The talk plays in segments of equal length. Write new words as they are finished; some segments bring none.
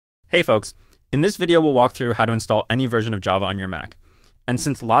Hey folks, in this video we'll walk through how to install any version of Java on your Mac. And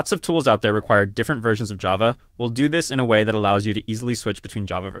since lots of tools out there require different versions of Java, we'll do this in a way that allows you to easily switch between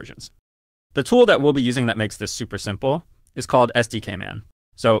Java versions. The tool that we'll be using that makes this super simple is called SDKMAN.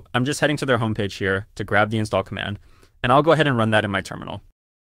 So I'm just heading to their homepage here to grab the install command, and I'll go ahead and run that in my terminal.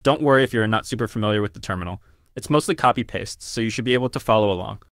 Don't worry if you're not super familiar with the terminal. It's mostly copy-paste, so you should be able to follow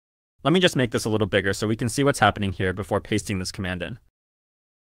along. Let me just make this a little bigger so we can see what's happening here before pasting this command in.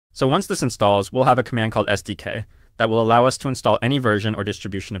 So once this installs, we'll have a command called SDK that will allow us to install any version or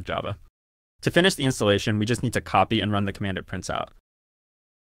distribution of Java. To finish the installation, we just need to copy and run the command it prints out.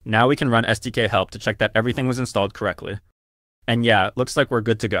 Now we can run SDK help to check that everything was installed correctly. And yeah, it looks like we're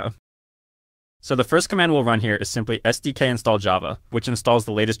good to go. So the first command we'll run here is simply SDK install Java, which installs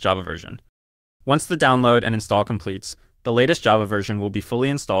the latest Java version. Once the download and install completes, the latest Java version will be fully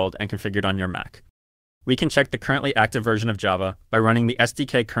installed and configured on your Mac. We can check the currently active version of Java by running the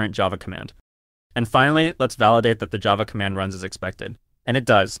SDK current Java command. And finally, let's validate that the Java command runs as expected. And it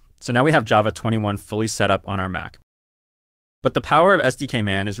does. So now we have Java 21 fully set up on our Mac. But the power of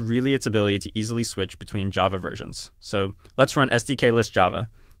SDKMAN is really its ability to easily switch between Java versions. So let's run SDK list Java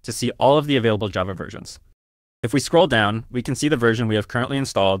to see all of the available Java versions. If we scroll down, we can see the version we have currently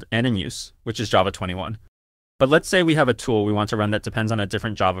installed and in use, which is Java 21. But let's say we have a tool we want to run that depends on a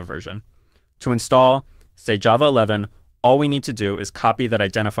different Java version. To install, say Java 11, all we need to do is copy that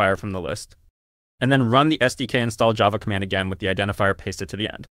identifier from the list, and then run the SDK install Java command again with the identifier pasted to the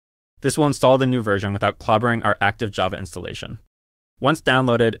end. This will install the new version without clobbering our active Java installation. Once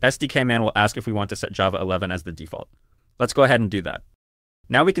downloaded, SDKMAN will ask if we want to set Java 11 as the default. Let's go ahead and do that.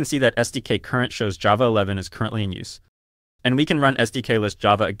 Now we can see that SDK current shows Java 11 is currently in use. And we can run SDK list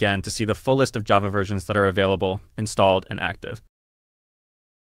Java again to see the full list of Java versions that are available, installed, and active.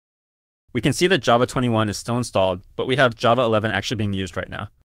 We can see that Java 21 is still installed, but we have Java 11 actually being used right now.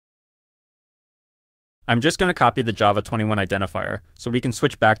 I'm just going to copy the Java 21 identifier so we can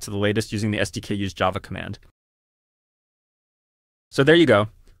switch back to the latest using the SDK use Java command. So there you go.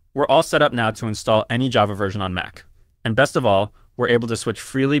 We're all set up now to install any Java version on Mac. And best of all, we're able to switch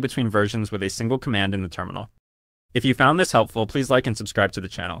freely between versions with a single command in the terminal. If you found this helpful, please like and subscribe to the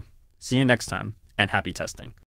channel. See you next time, and happy testing.